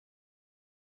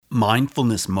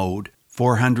Mindfulness Mode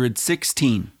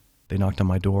 416. They knocked on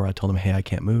my door. I told them, hey, I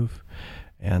can't move.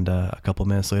 And a couple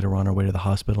minutes later, we're on our way to the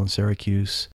hospital in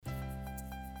Syracuse.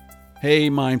 Hey,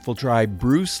 Mindful Tribe,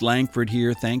 Bruce Langford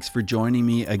here. Thanks for joining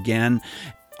me again.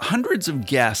 Hundreds of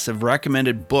guests have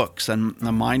recommended books on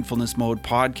the Mindfulness Mode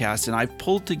podcast, and I've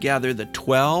pulled together the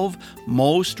 12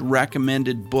 most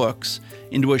recommended books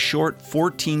into a short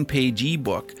 14-page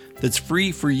ebook that's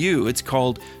free for you. It's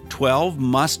called 12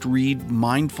 Must-Read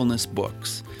Mindfulness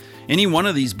Books. Any one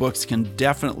of these books can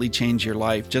definitely change your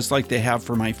life, just like they have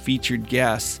for my featured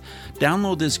guests.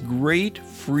 Download this great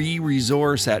free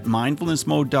resource at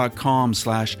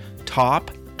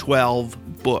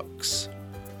mindfulnessmode.com/top12books.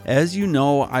 As you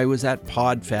know, I was at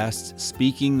PodFest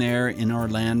speaking there in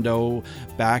Orlando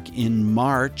back in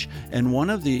March, and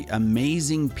one of the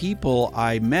amazing people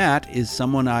I met is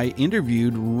someone I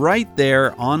interviewed right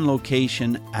there on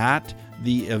location at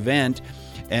the event,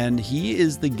 and he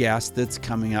is the guest that's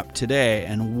coming up today.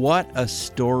 And what a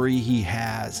story he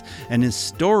has, and his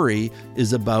story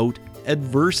is about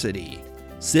adversity.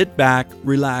 Sit back,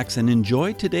 relax, and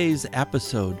enjoy today's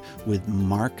episode with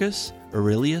Marcus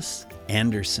Aurelius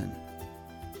Anderson.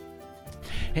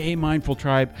 Hey, Mindful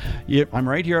Tribe. I'm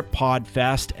right here at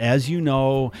PodFest, as you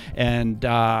know, and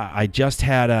I just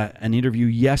had an interview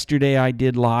yesterday I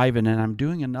did live, and then I'm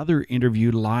doing another interview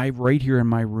live right here in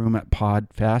my room at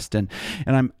PodFest, and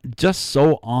I'm just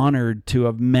so honored to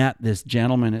have met this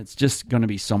gentleman. It's just going to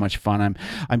be so much fun.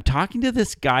 I'm talking to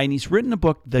this guy, and he's written a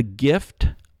book, The Gift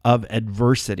of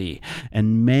Adversity,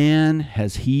 and man,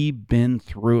 has he been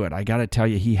through it. I got to tell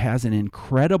you, he has an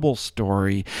incredible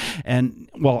story. And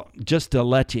well, just to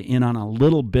let you in on a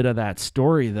little bit of that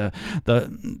story, the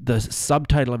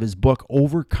subtitle of his book,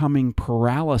 Overcoming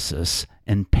Paralysis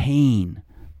and Pain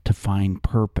to Find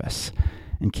Purpose.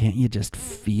 And can't you just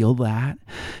feel that?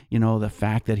 You know, the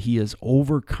fact that he has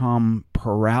overcome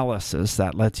paralysis,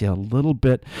 that lets you a little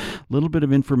bit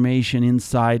of information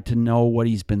inside to know what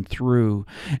he's been through.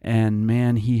 And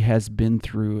man, he has been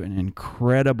through an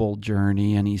incredible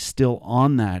journey, and he's still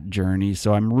on that journey.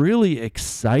 So I'm really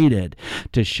excited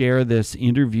to share this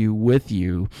interview with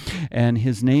you. And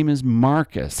his name is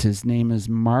Marcus. His name is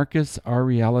Marcus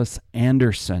Aurelius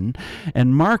Anderson.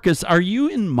 And Marcus, are you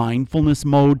in mindfulness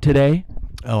mode today?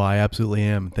 Oh, I absolutely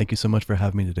am. Thank you so much for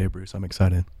having me today, Bruce. I'm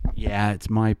excited. Yeah, it's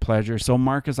my pleasure. So,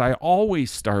 Marcus, I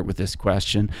always start with this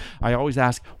question. I always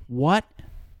ask, what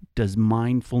does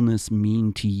mindfulness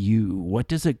mean to you? What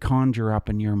does it conjure up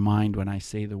in your mind when I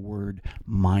say the word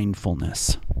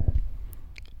mindfulness?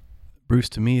 Bruce,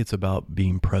 to me, it's about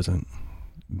being present,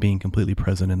 being completely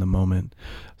present in the moment.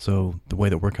 So the way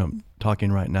that we're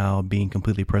talking right now, being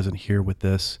completely present here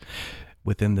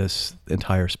within this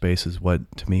entire space is what,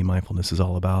 to me, mindfulness is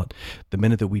all about. The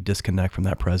minute that we disconnect from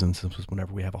that presence is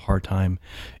whenever we have a hard time,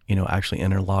 actually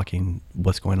interlocking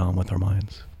what's going on with our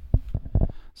minds.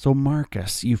 So,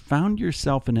 Marcus, you found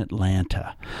yourself in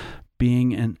Atlanta,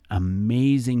 being an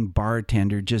amazing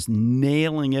bartender, just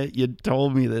nailing it. You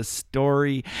told me this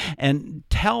story. And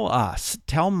tell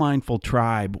Mindful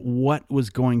Tribe, what was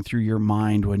going through your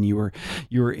mind when you were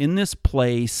in this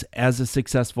place as a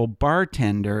successful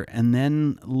bartender, and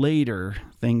then later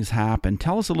things happened.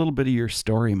 Tell us a little bit of your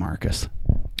story, Marcus.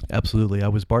 Absolutely. I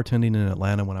was bartending in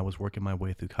Atlanta when I was working my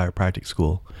way through chiropractic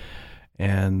school.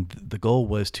 And the goal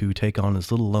was to take on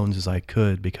as little loans as I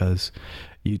could, because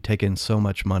you take in so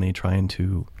much money trying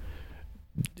to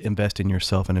invest in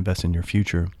yourself and invest in your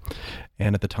future.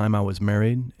 And at the time I was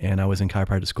married and I was in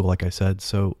chiropractic school, like I said.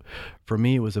 So for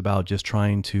me, it was about just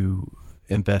trying to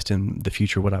invest in the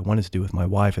future, what I wanted to do with my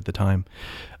wife at the time.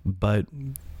 But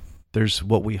there's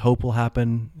what we hope will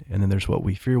happen, and then there's what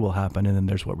we fear will happen, and then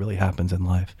there's what really happens in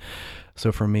life.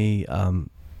 So for me,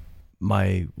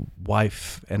 my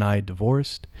wife and I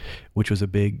divorced, which was a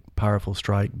big, powerful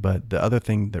strike. But the other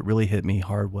thing that really hit me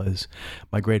hard was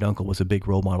my great uncle was a big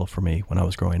role model for me when I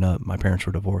was growing up. My parents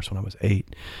were divorced when I was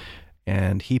 8,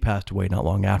 and he passed away not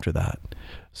long after that.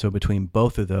 So between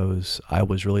both of those, I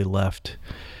was really left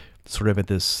sort of at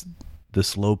this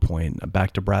low point,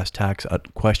 back to brass tacks,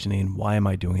 questioning, why am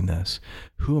I doing this?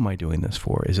 Who am I doing this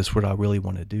for? Is this what I really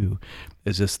want to do?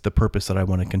 Is this the purpose that I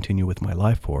want to continue with my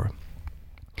life for?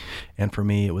 And for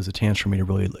me, it was a chance for me to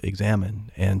really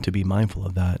examine and to be mindful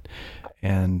of that.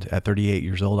 And at 38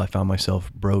 years old, I found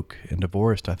myself broke and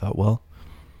divorced. I thought, well,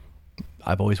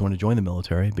 I've always wanted to join the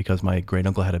military, because my great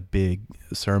uncle had a big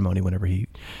ceremony whenever he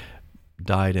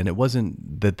died. And it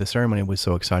wasn't that the ceremony was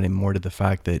so exciting, more to the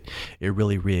fact that it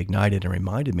really reignited and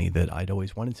reminded me that I'd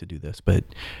always wanted to do this. But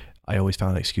I always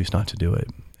found an excuse not to do it.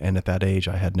 And at that age,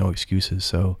 I had no excuses.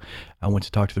 So I went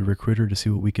to talk to the recruiter to see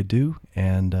what we could do.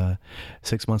 And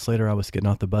 6 months later, I was getting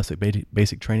off the bus at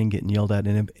basic training, getting yelled at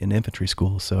in infantry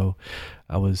school. So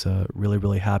I was really,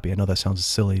 really happy. I know that sounds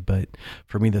silly, but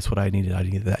for me, that's what I needed. I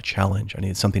needed that challenge. I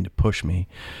needed something to push me.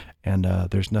 And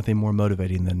there's nothing more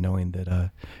motivating than knowing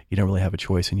that you don't really have a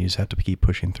choice and you just have to keep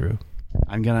pushing through.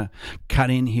 I'm going to cut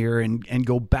in here and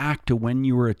go back to when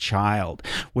you were a child,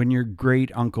 when your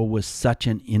great uncle was such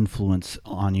an influence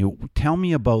on you. Tell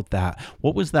me about that.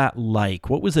 What was that like?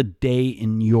 What was a day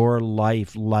in your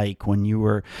life like when you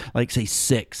were, like, say,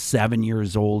 6, 7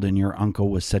 years old and your uncle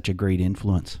was such a great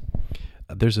influence?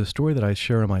 There's a story that I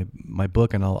share in my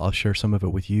book, and I'll share some of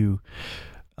it with you.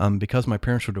 Because my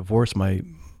parents were divorced,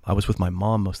 I was with my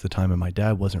mom most of the time, and my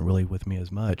dad wasn't really with me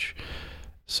as much.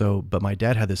 But my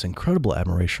dad had this incredible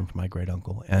admiration for my great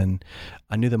uncle. And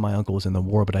I knew that my uncle was in the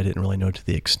war, but I didn't really know to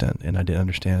the extent, and I didn't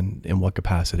understand in what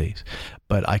capacities.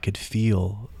 But I could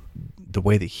feel the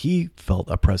way that he felt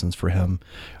a presence for him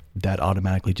that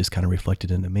automatically just kind of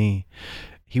reflected into me.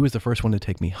 He was the first one to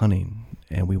take me hunting,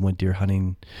 and we went deer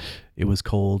hunting. It was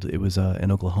cold. It was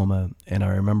in Oklahoma. And I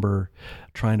remember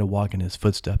trying to walk in his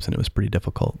footsteps, and it was pretty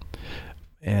difficult.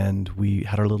 And we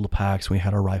had our little packs, we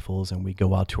had our rifles, and we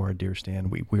go out to our deer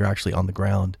stand. We were actually on the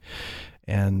ground,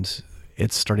 and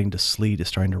it's starting to sleet, it's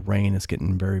starting to rain, it's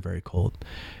getting very, very cold.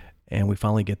 And we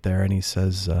finally get there, and he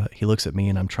says, he looks at me,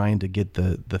 and I'm trying to get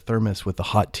the thermos with the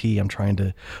hot tea. I'm trying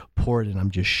to pour it, and I'm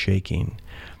just shaking.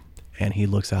 And he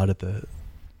looks out at the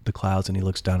clouds, and he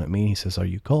looks down at me, and he says, "Are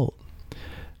you cold?"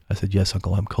 I said, "Yes,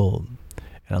 Uncle, I'm cold."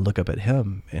 And I look up at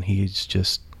him, and he's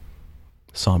just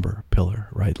somber pillar,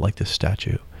 right? Like this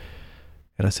statue.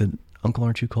 And I said, "Uncle,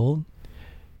 aren't you cold?"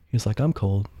 He's like, "I'm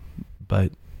cold,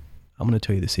 but I'm going to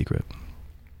tell you the secret."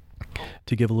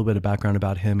 To give a little bit of background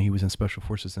about him, he was in Special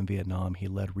Forces in Vietnam. He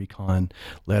led recon,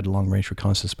 led long-range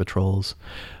reconnaissance patrols.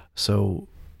 So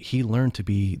he learned to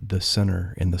be the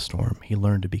center in the storm. He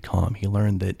learned to be calm. He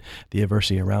learned that the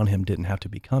adversity around him didn't have to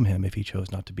become him if he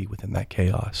chose not to be within that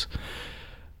chaos.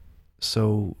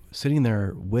 So sitting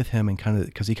there with him and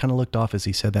because he kind of looked off as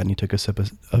he said that, and he took a sip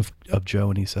of Joe,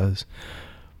 and he says,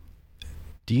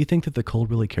 "Do you think that the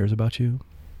cold really cares about you?"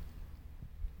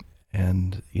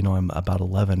 And, I'm about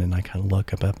 11, and I kind of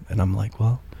look up and I'm like,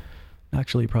 "Well,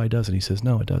 actually it probably does." And he says,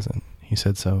 "No, it doesn't." He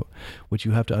said, "So what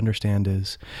you have to understand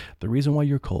is the reason why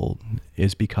you're cold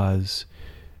is because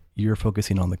you're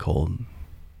focusing on the cold.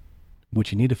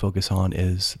 What you need to focus on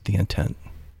is the intent,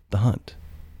 the hunt,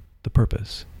 the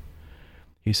purpose."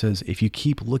 He says, if you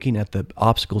keep looking at the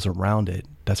obstacles around it,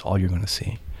 that's all you're going to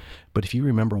see. But if you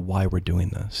remember why we're doing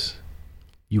this,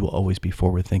 you will always be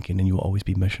forward thinking, and you will always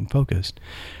be mission focused.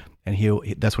 And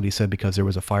that's what he said, because there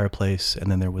was a fireplace, and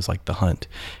then there was like the hunt.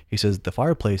 He says, the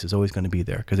fireplace is always going to be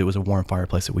there because it was a warm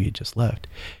fireplace that we had just left.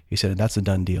 He said, and that's a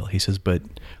done deal. He says, but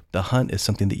the hunt is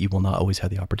something that you will not always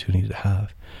have the opportunity to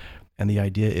have. And the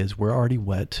idea is we're already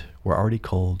wet, we're already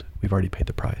cold, we've already paid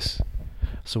the price.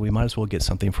 So we might as well get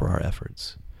something for our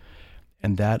efforts.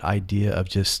 And that idea of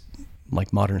just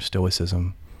like modern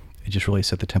stoicism, it just really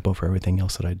set the tempo for everything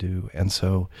else that I do. And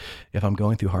so if I'm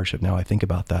going through hardship now, I think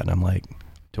about that, and I'm like,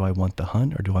 do I want the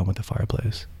hunt or do I want the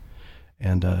fireplace?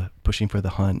 And pushing for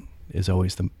the hunt is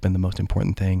always been the most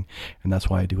important thing. And that's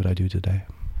why I do what I do today.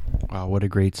 Wow, what a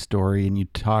great story. And you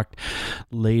talked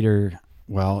later,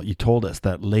 you told us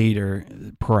that later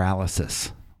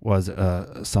paralysis was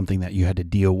something that you had to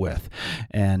deal with.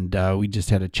 And we just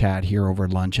had a chat here over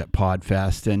lunch at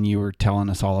PodFest, and you were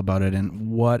telling us all about it, and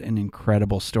what an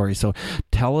incredible story. So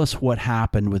tell us what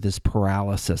happened with this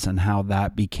paralysis and how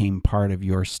that became part of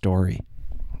your story.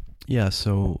 Yeah,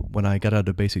 so when I got out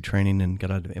of basic training and got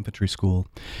out of infantry school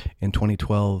in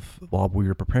 2012, while we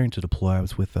were preparing to deploy, I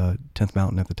was with 10th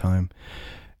Mountain at the time,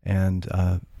 and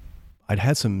I'd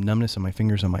had some numbness in my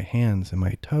fingers and my hands and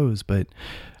my toes, but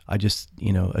I just,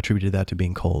 attributed that to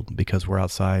being cold, because we're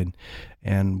outside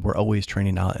and we're always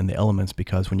training out in the elements,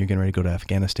 because when you're getting ready to go to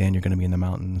Afghanistan, you're going to be in the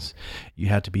mountains. You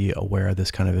have to be aware of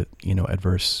this kind of,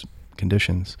 adverse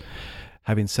conditions.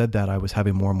 Having said that, I was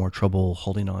having more and more trouble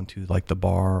holding on to like the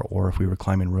bar, or if we were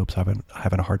climbing ropes, having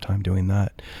a hard time doing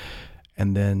that.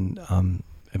 And then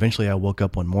eventually I woke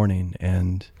up one morning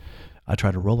and I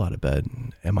tried to roll out of bed,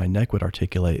 and my neck would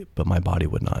articulate, but my body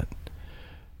would not.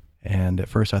 And at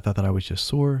first I thought that I was just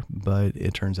sore, but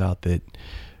it turns out that,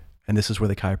 and this is where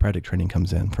the chiropractic training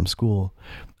comes in from school,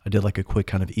 I did like a quick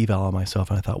kind of eval on myself,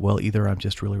 and I thought, well, either I'm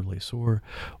just really, really sore,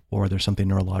 or there's something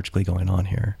neurologically going on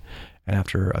here. And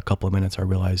after a couple of minutes, I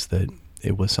realized that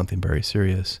it was something very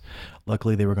serious.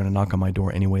 Luckily, they were going to knock on my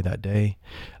door anyway that day.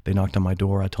 They knocked on my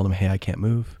door. I told them, hey, I can't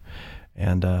move.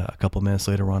 And a couple of minutes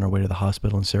later, we're on our way to the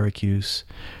hospital in Syracuse.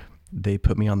 They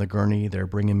put me on the gurney. They're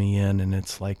bringing me in, and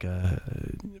it's like,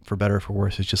 for better or for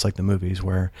worse, it's just like the movies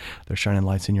where they're shining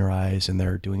lights in your eyes and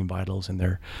they're doing vitals and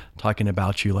they're talking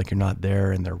about you like you're not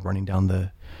there, and they're running down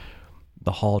the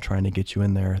hall trying to get you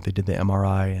in there. They did the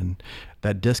MRI, and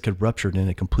that disc had ruptured, and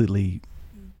it completely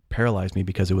paralyzed me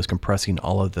because it was compressing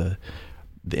all of the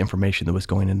information that was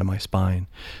going into my spine.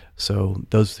 So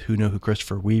those who know who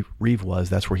Christopher Reeve was,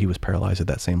 that's where he was paralyzed at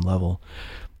that same level.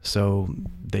 So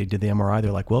they did the MRI.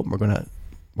 They're like, well, we're gonna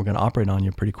operate on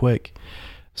you pretty quick.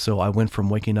 So I went from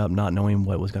waking up not knowing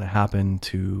what was going to happen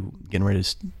to getting ready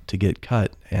to get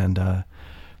cut. And I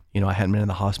hadn't been in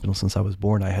the hospital since I was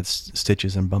born. I had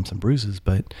stitches and bumps and bruises,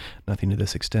 but nothing to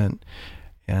this extent.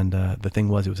 And the thing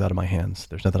was, it was out of my hands.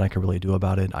 There's nothing I could really do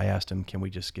about it. I asked him, can we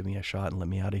just give me a shot and let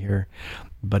me out of here?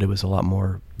 But it was a lot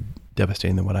more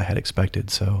devastating than what I had expected.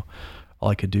 So all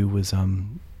I could do was,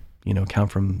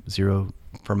 count from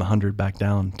 100 back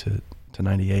down to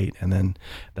 98. And then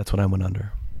that's when I went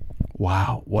under.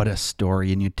 Wow, what a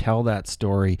story. And you tell that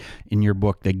story in your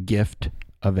book, The Gift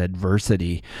of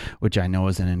Adversity, which I know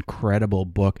is an incredible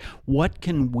book. What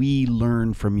can we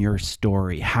learn from your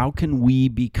story? How can we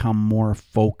become more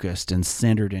focused and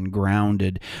centered and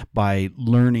grounded by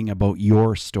learning about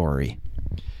your story?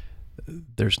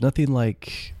 There's nothing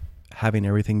like having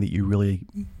everything that you really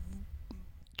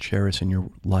cherish in your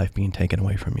life being taken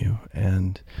away from you.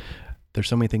 And there's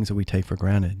so many things that we take for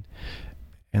granted.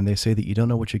 And they say that you don't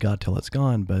know what you got till it's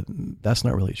gone, but that's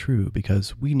not really true,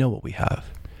 because we know what we have.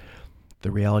 The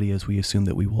reality is we assume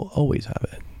that we will always have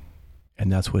it.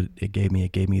 And that's what it gave me.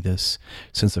 It gave me this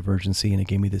sense of urgency, and it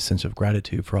gave me this sense of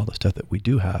gratitude for all the stuff that we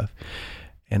do have.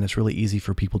 And it's really easy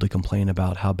for people to complain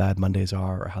about how bad Mondays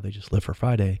are or how they just live for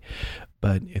Friday.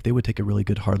 But if they would take a really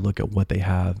good hard look at what they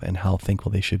have and how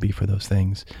thankful they should be for those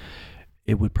things,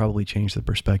 it would probably change the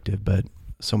perspective. But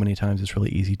so many times it's really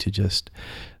easy to just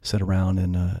sit around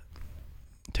and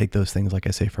take those things, like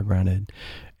I say, for granted.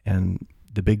 And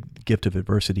the big gift of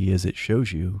adversity is it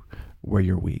shows you where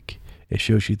you're weak. It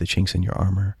shows you the chinks in your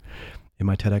armor. In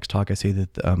my TEDx talk, I say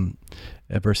that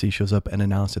adversity shows up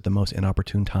unannounced at the most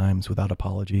inopportune times without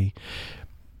apology.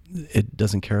 It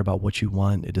doesn't care about what you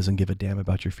want. It doesn't give a damn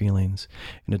about your feelings.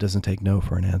 And it doesn't take no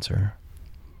for an answer.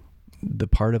 The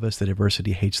part of us that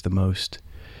adversity hates the most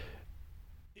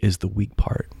is the weak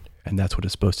part. And that's what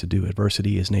it's supposed to do.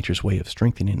 Adversity is nature's way of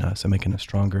strengthening us and making us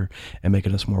stronger and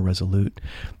making us more resolute.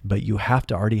 But you have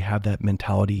to already have that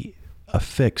mentality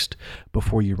affixed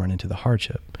before you run into the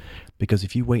hardship. Because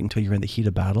if you wait until you're in the heat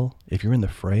of battle, if you're in the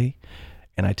fray,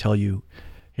 and I tell you,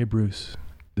 hey, Bruce,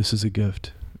 this is a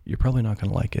gift, you're probably not going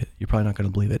to like it. You're probably not going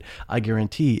to believe it. I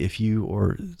guarantee if you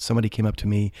or somebody came up to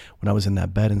me when I was in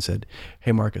that bed and said,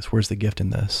 hey, Marcus, where's the gift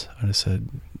in this? I'd have said,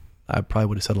 I probably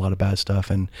would have said a lot of bad stuff,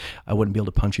 and I wouldn't be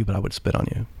able to punch you, but I would spit on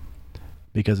you,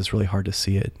 because it's really hard to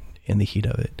see it in the heat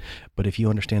of it. But if you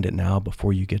understand it now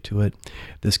before you get to it,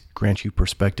 this grants you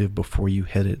perspective before you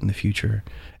hit it in the future.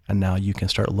 And now you can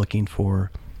start looking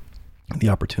for the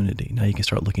opportunity. Now you can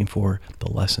start looking for the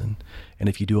lesson. And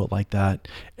if you do it like that,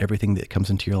 everything that comes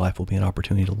into your life will be an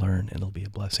opportunity to learn, and it'll be a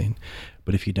blessing.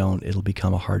 But if you don't, it'll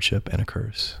become a hardship and a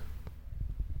curse.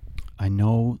 I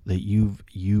know that you've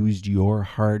used your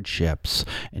hardships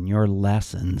and your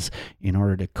lessons in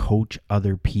order to coach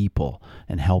other people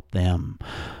and help them.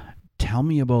 Tell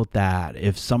me about that.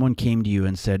 If someone came to you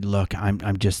and said, look,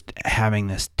 I'm just having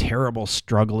this terrible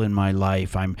struggle in my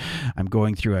life. I'm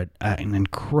going through an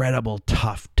incredible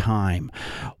tough time.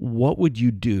 What would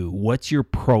you do? What's your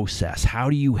process? How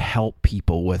do you help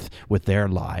people with their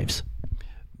lives?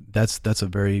 That's a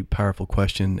very powerful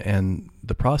question. And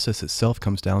the process itself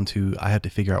comes down to, I have to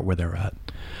figure out where they're at.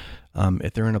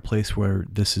 If they're in a place where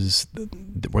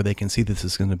where they can see this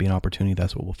is going to be an opportunity,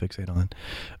 that's what we'll fixate on.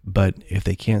 But if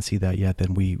they can't see that yet,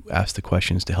 then we ask the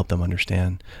questions to help them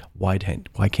understand why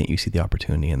can't you see the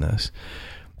opportunity in this?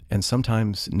 And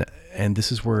sometimes, and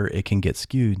this is where it can get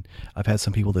skewed, I've had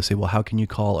some people that say, well, how can you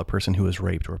call a person who was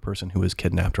raped or a person who was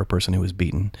kidnapped or a person who was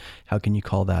beaten, how can you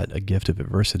call that a gift of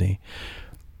adversity?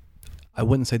 I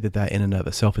wouldn't say that in and of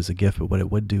itself is a gift, but what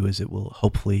it would do is it will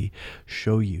hopefully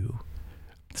show you.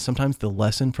 Sometimes the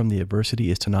lesson from the adversity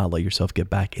is to not let yourself get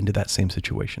back into that same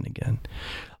situation again.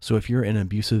 So if you're in an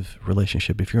abusive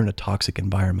relationship, if you're in a toxic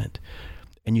environment,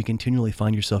 and you continually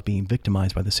find yourself being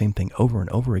victimized by the same thing over and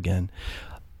over again,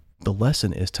 the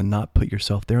lesson is to not put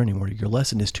yourself there anymore. Your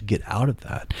lesson is to get out of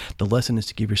that. The lesson is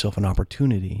to give yourself an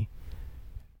opportunity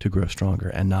to grow stronger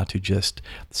and not to just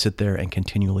sit there and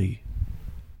continually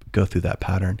go through that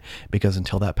pattern, because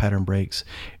until that pattern breaks,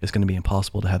 it's going to be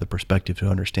impossible to have the perspective to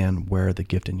understand where the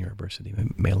gift in your adversity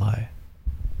may lie.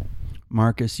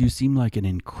 Marcus, you seem like an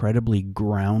incredibly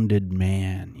grounded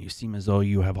man. You seem as though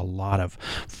you have a lot of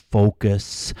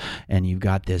focus and you've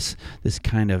got this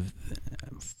kind of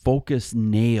focus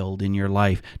nailed in your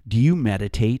life. Do you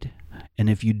meditate? And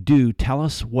if you do, tell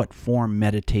us what form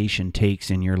meditation takes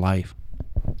in your life.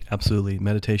 Absolutely.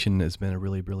 Meditation has been a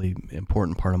really, really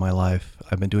important part of my life.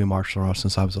 I've been doing martial arts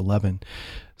since I was 11.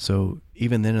 So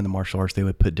even then in the martial arts, they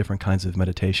would put different kinds of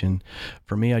meditation.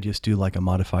 For me, I just do like a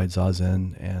modified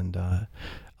Zazen, and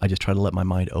I just try to let my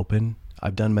mind open.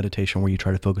 I've done meditation where you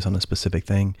try to focus on a specific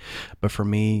thing. But for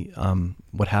me,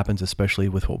 what happens, especially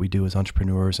with what we do as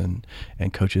entrepreneurs and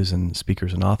coaches and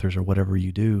speakers and authors or whatever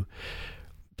you do,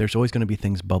 there's always going to be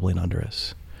things bubbling under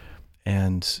us.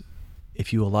 And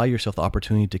if you allow yourself the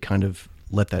opportunity to kind of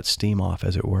let that steam off,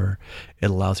 as it were, it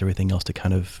allows everything else to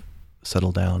kind of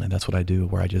settle down. And that's what I do,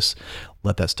 where I just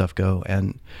let that stuff go.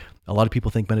 And a lot of people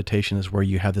think meditation is where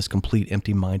you have this complete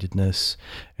empty-mindedness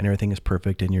and everything is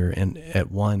perfect and you're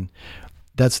at one.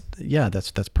 That's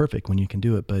perfect when you can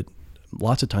do it. But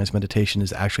lots of times meditation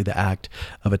is actually the act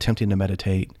of attempting to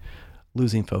meditate,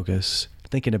 losing focus,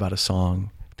 thinking about a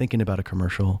song, thinking about a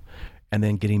commercial, and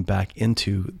then getting back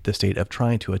into the state of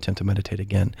trying to attempt to meditate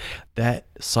again. That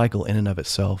cycle in and of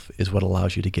itself is what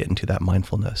allows you to get into that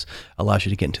mindfulness, allows you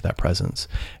to get into that presence.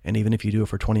 And even if you do it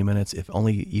for 20 minutes, if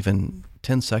only even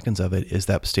 10 seconds of it is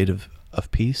that state of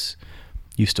peace,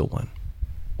 you still won.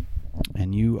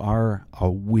 And you are a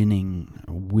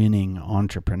winning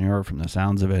entrepreneur from the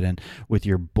sounds of it. And with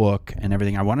your book and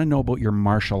everything, I want to know about your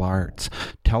martial arts.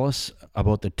 Tell us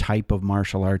about the type of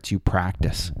martial arts you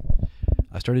practice.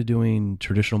 I started doing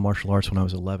traditional martial arts when I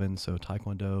was 11, so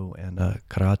Taekwondo and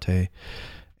Karate.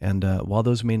 And while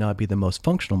those may not be the most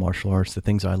functional martial arts, the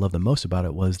things that I love the most about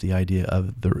it was the idea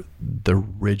of the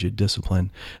rigid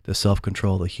discipline, the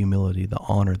self-control, the humility, the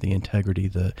honor, the integrity,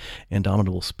 the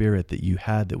indomitable spirit that you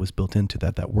had that was built into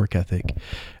that work ethic.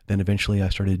 Then eventually I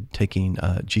started taking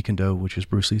Jeet Kune Do, which is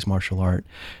Bruce Lee's martial art.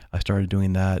 I started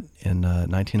doing that in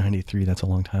 1993. That's a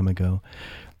long time ago.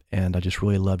 And I just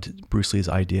really loved Bruce Lee's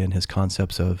idea and his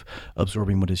concepts of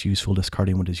absorbing what is useful,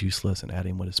 discarding what is useless, and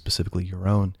adding what is specifically your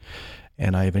own.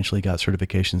 And I eventually got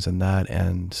certifications in that,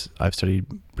 and I've studied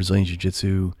Brazilian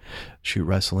Jiu-Jitsu, shoot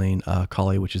wrestling,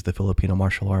 Kali, which is the Filipino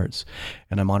martial arts.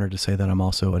 And I'm honored to say that I'm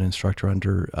also an instructor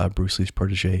under Bruce Lee's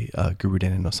protege, Guru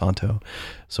Daniel Santo.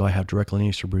 So I have direct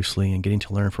lineage to Bruce Lee, and getting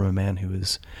to learn from a man who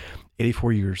is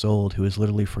 84 years old, who has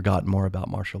literally forgotten more about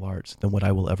martial arts than what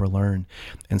I will ever learn,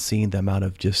 and seeing the amount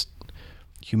of just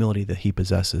humility that he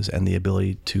possesses and the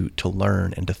ability to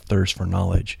learn and to thirst for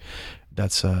knowledge.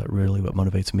 That's really what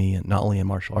motivates me, and not only in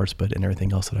martial arts, but in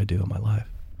everything else that I do in my life.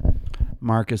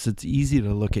 Marcus, it's easy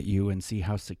to look at you and see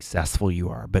how successful you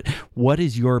are, but what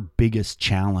is your biggest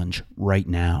challenge right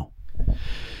now?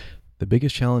 The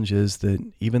biggest challenge is that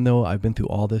even though I've been through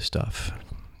all this stuff,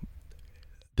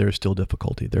 there's still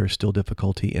difficulty. There is still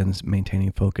difficulty in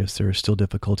maintaining focus. There is still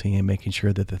difficulty in making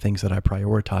sure that the things that I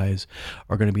prioritize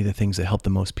are going to be the things that help the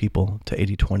most people, to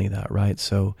 80-20 that, right?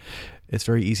 So it's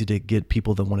very easy to get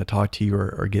people that want to talk to you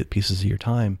or get pieces of your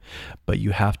time, but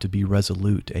you have to be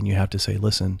resolute and you have to say,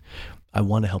 listen, I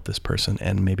want to help this person,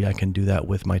 and maybe I can do that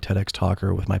with my TEDx talk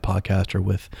or with my podcast or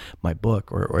with my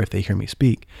book or if they hear me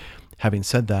speak. Having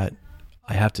said that,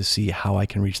 I have to see how I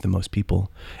can reach the most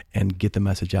people and get the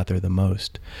message out there the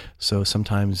most. So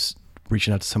sometimes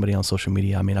reaching out to somebody on social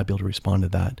media, I may not be able to respond to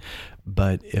that.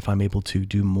 But if I'm able to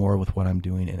do more with what I'm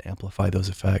doing and amplify those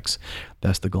effects,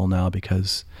 that's the goal now,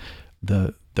 because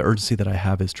the urgency that I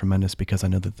have is tremendous, because I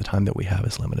know that the time that we have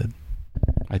is limited.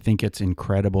 I think it's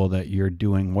incredible that you're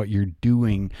doing what you're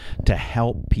doing to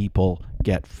help people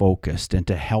get focused and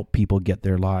to help people get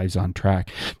their lives on track.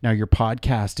 Now, your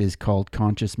podcast is called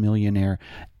Conscious Millionaire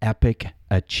Epic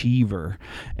Achiever,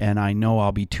 and I know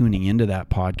I'll be tuning into that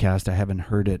podcast. I haven't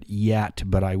heard it yet,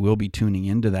 but I will be tuning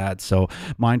into that. So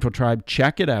Mindful Tribe,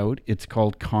 check it out. It's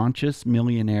called Conscious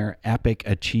Millionaire Epic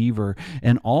Achiever.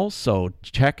 And also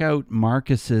check out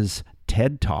Marcus's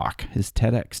TED Talk, his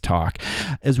TEDx talk.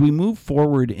 As we move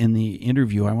forward in the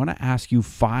interview, I want to ask you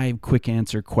 5 quick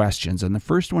answer questions. And the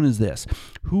first one is this: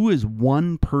 who is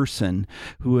one person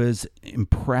who has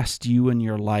impressed you in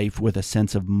your life with a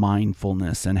sense of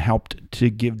mindfulness and helped to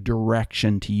give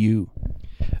direction to you?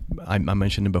 I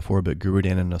mentioned him before, but Guru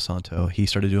Daniel Santo, he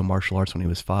started doing martial arts when he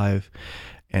was 5.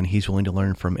 And he's willing to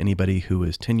learn from anybody who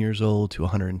is 10 years old to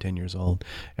 110 years old.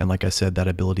 And like I said, that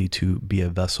ability to be a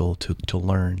vessel to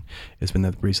learn has been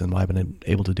the reason why I've been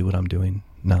able to do what I'm doing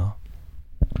now.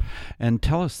 And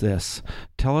tell us this.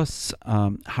 Tell us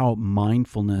how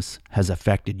mindfulness has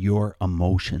affected your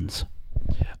emotions.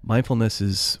 Mindfulness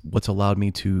is what's allowed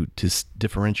me to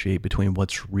differentiate between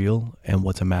what's real and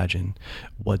what's imagined,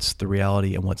 what's the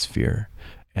reality and what's fear.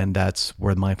 And that's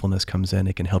where mindfulness comes in.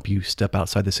 It can help you step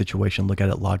outside the situation, look at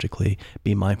it logically,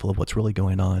 be mindful of what's really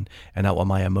going on and not what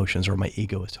my emotions or my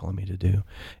ego is telling me to do.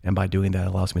 And by doing that, it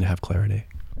allows me to have clarity.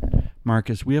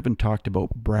 Marcus, we haven't talked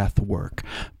about breath work,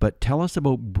 but tell us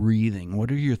about breathing.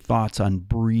 What are your thoughts on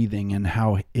breathing and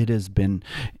how it has been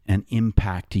an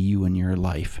impact to you in your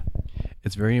life?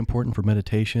 It's very important for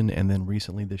meditation. And then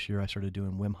recently this year, I started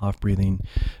doing Wim Hof breathing.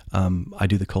 I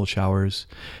do the cold showers,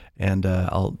 and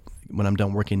when I'm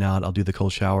done working out, I'll do the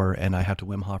cold shower, and I have to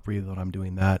Wim Hof breathe when I'm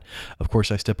doing that. Of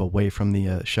course, I step away from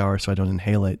the shower so I don't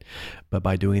inhale it, but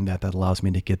by doing that, that allows me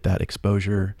to get that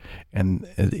exposure, and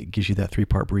it gives you that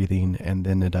 3-part breathing, and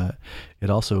then it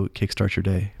also kickstarts your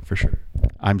day for sure.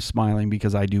 I'm smiling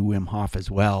because I do Wim Hof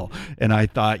as well, and I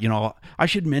thought, I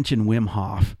should mention Wim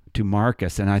Hof to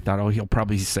Marcus, and I thought, he'll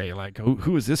probably say like,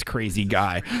 who is this crazy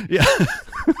guy? Yeah.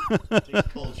 Take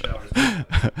cold showers.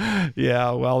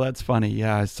 Yeah, well, that's funny.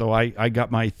 Yeah, so I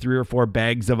got my 3 or 4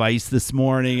 bags of ice this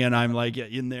morning, and I'm like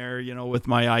in there, with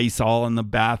my ice all in the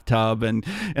bathtub, and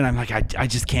I'm like, I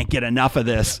just can't get enough of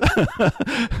this.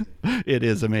 It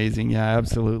is amazing. Yeah,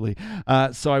 absolutely.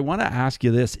 So I want to ask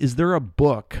you this. Is there a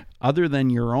book other than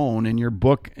your own, and your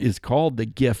book is called The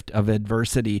Gift of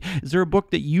Adversity? Is there a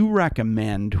book that you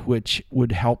recommend which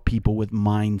would help people with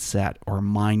mindset or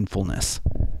mindfulness?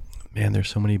 Man, there's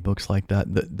so many books like that.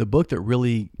 The book that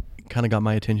really kind of got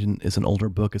my attention is an older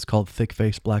book. It's called Thick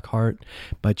Face, Black Heart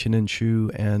by Chen Chu.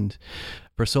 And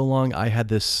for so long, I had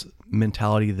this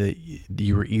mentality that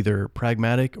you were either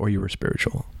pragmatic or you were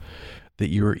spiritual, that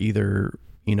you were either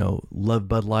love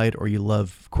Bud Light or you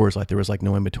love Coors Light. There was like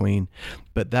no in between.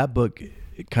 But that book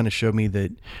kind of showed me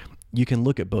that you can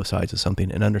look at both sides of something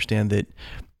and understand that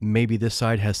maybe this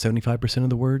side has 75% of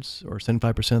the words or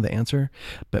 75% of the answer,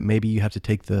 but maybe you have to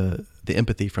take the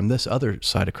empathy from this other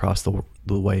side across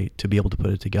the way to be able to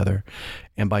put it together.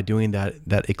 And by doing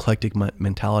that eclectic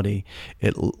mentality,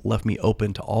 it left me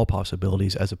open to all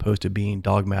possibilities as opposed to being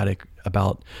dogmatic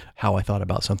about how I thought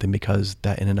about something, because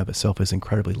that in and of itself is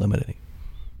incredibly limiting.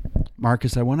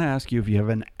 Marcus, I want to ask you if you have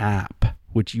an app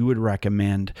which you would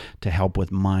recommend to help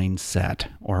with mindset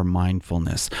or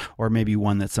mindfulness, or maybe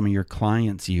one that some of your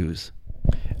clients use.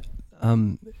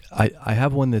 I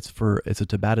have one it's a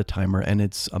Tabata timer, and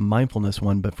it's a mindfulness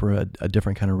one, but for a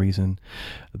different kind of reason.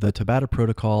 The Tabata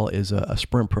protocol is a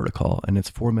sprint protocol, and it's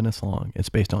 4 minutes long. It's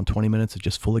based on 20 minutes of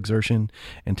just full exertion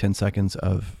and 10 seconds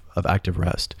of active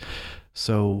rest.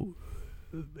 So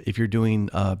if you're doing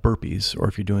burpees, or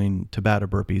if you're doing Tabata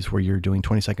burpees where you're doing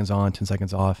 20 seconds on, 10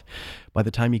 seconds off, by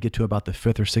the time you get to about the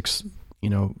 5th or 6th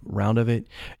round of it,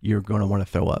 you're going to want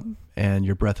to throw up, and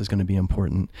your breath is going to be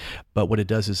important. But what it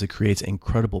does is it creates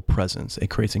incredible presence. It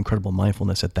creates incredible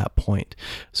mindfulness at that point.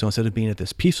 So instead of being at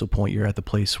this peaceful point, you're at the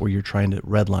place where you're trying to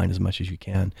redline as much as you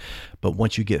can. But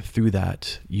once you get through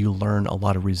that, you learn a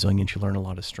lot of resilience, you learn a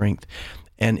lot of strength.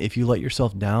 And if you let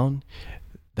yourself down,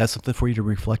 that's something for you to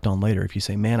reflect on later. If you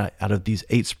say, man, out of these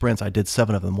 8 sprints, I did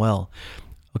 7 of them well.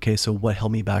 Okay, so what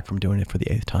held me back from doing it for the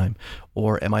 8th time?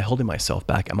 Or am I holding myself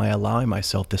back? Am I allowing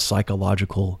myself this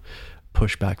psychological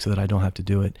pushback so that I don't have to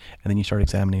do it? And then you start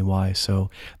examining why. So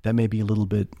that may be a little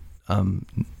bit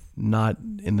not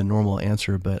in the normal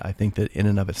answer, but I think that in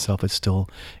and of itself, it still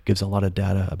gives a lot of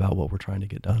data about what we're trying to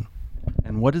get done.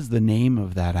 And what is the name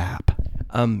of that app?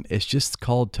 It's just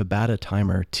called Tabata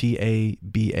Timer, Tabata,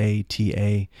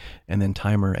 and then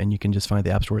timer. And you can just find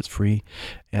the app store. It's free.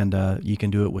 And you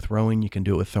can do it with rowing. You can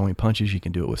do it with throwing punches. You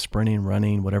can do it with sprinting,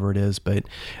 running, whatever it is. But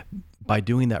by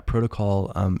doing that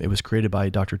protocol, it was created by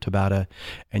Dr. Tabata,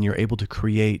 and you're able to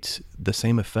create the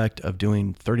same effect of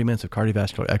doing 30 minutes of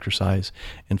cardiovascular exercise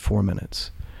in 4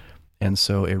 minutes. And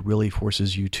so it really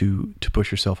forces you to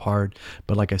push yourself hard.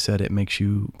 But like I said, it makes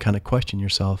you kind of question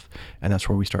yourself, and that's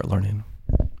where we start learning.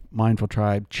 Mindful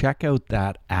Tribe, check out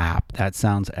that app. That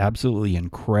sounds absolutely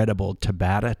incredible.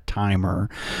 Tabata Timer.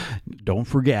 Don't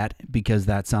forget, because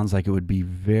that sounds like it would be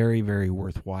very, very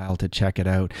worthwhile to check it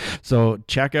out. So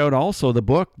check out also the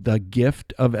book, The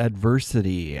Gift of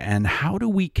Adversity. And how do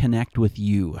we connect with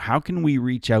you? How can we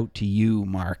reach out to you,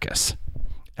 Marcus?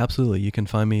 Absolutely. You can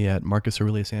find me at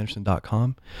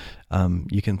marcusaureliusanderson.com.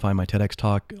 You can find my TEDx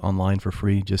talk online for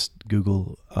free. Just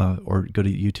Google or go to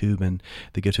YouTube and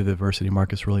The Gift of Adversity,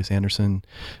 Marcus Aurelius Anderson.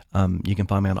 You can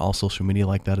find me on all social media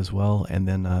like that as well. And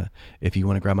then if you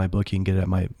want to grab my book, you can get it at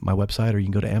my website, or you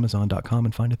can go to Amazon.com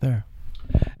and find it there.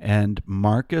 And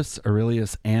Marcus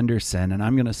Aurelius Anderson, and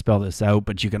I'm going to spell this out,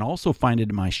 but you can also find it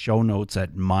in my show notes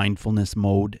at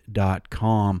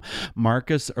mindfulnessmode.com.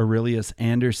 Marcus Aurelius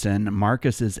Anderson.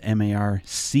 Marcus is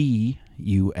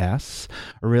Marcus.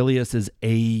 Aurelius is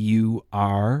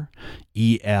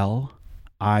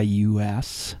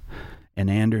Aurelius. And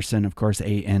Anderson, of course,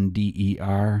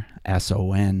 Anderson.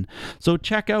 So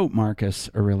check out Marcus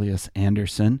Aurelius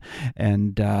Anderson.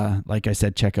 And like I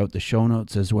said, check out the show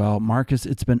notes as well. Marcus,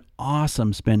 it's been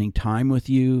awesome spending time with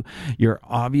you. You're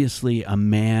obviously a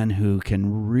man who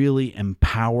can really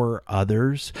empower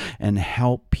others and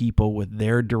help people with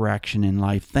their direction in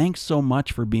life. Thanks so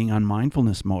much for being on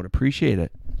Mindfulness Mode. Appreciate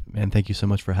it. Man, thank you so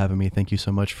much for having me. Thank you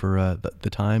so much for the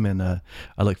time. And I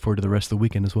look forward to the rest of the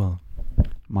weekend as well.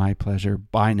 My pleasure.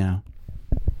 Bye now.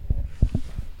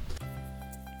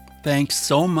 Thanks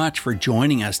so much for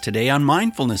joining us today on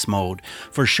Mindfulness Mode.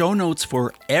 For show notes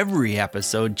for every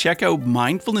episode, check out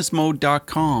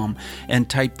mindfulnessmode.com and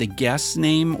type the guest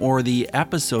name or the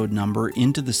episode number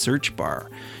into the search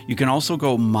bar. You can also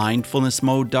go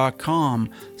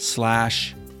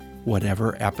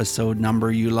mindfulnessmode.com/whatever episode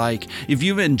number you like. If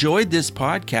you've enjoyed this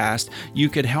podcast, you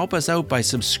could help us out by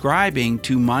subscribing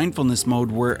to Mindfulness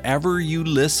Mode wherever you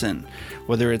listen,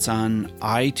 whether it's on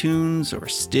iTunes or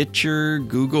Stitcher,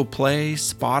 Google Play,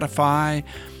 Spotify.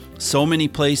 So many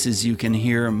places you can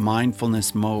hear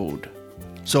Mindfulness Mode.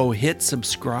 So hit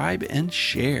subscribe and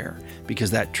share,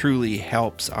 because that truly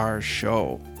helps our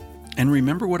show. And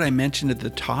remember what I mentioned at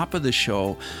the top of the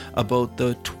show about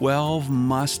the 12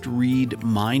 must-read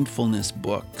mindfulness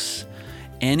books.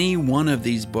 Any one of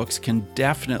these books can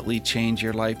definitely change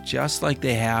your life, just like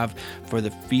they have for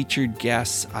the featured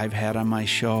guests I've had on my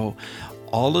show.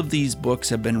 All of these books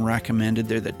have been recommended.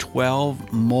 They're the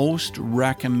 12 most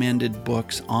recommended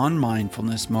books on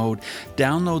Mindfulness Mode.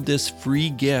 Download this free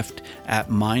gift at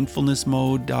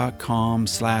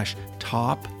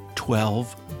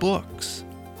mindfulnessmode.com/top12books.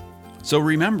 So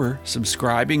remember,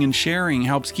 subscribing and sharing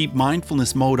helps keep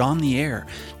Mindfulness Mode on the air.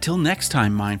 Till next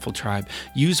time, Mindful Tribe,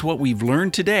 use what we've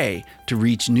learned today to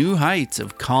reach new heights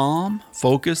of calm,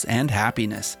 focus, and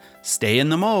happiness. Stay in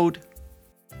the mode.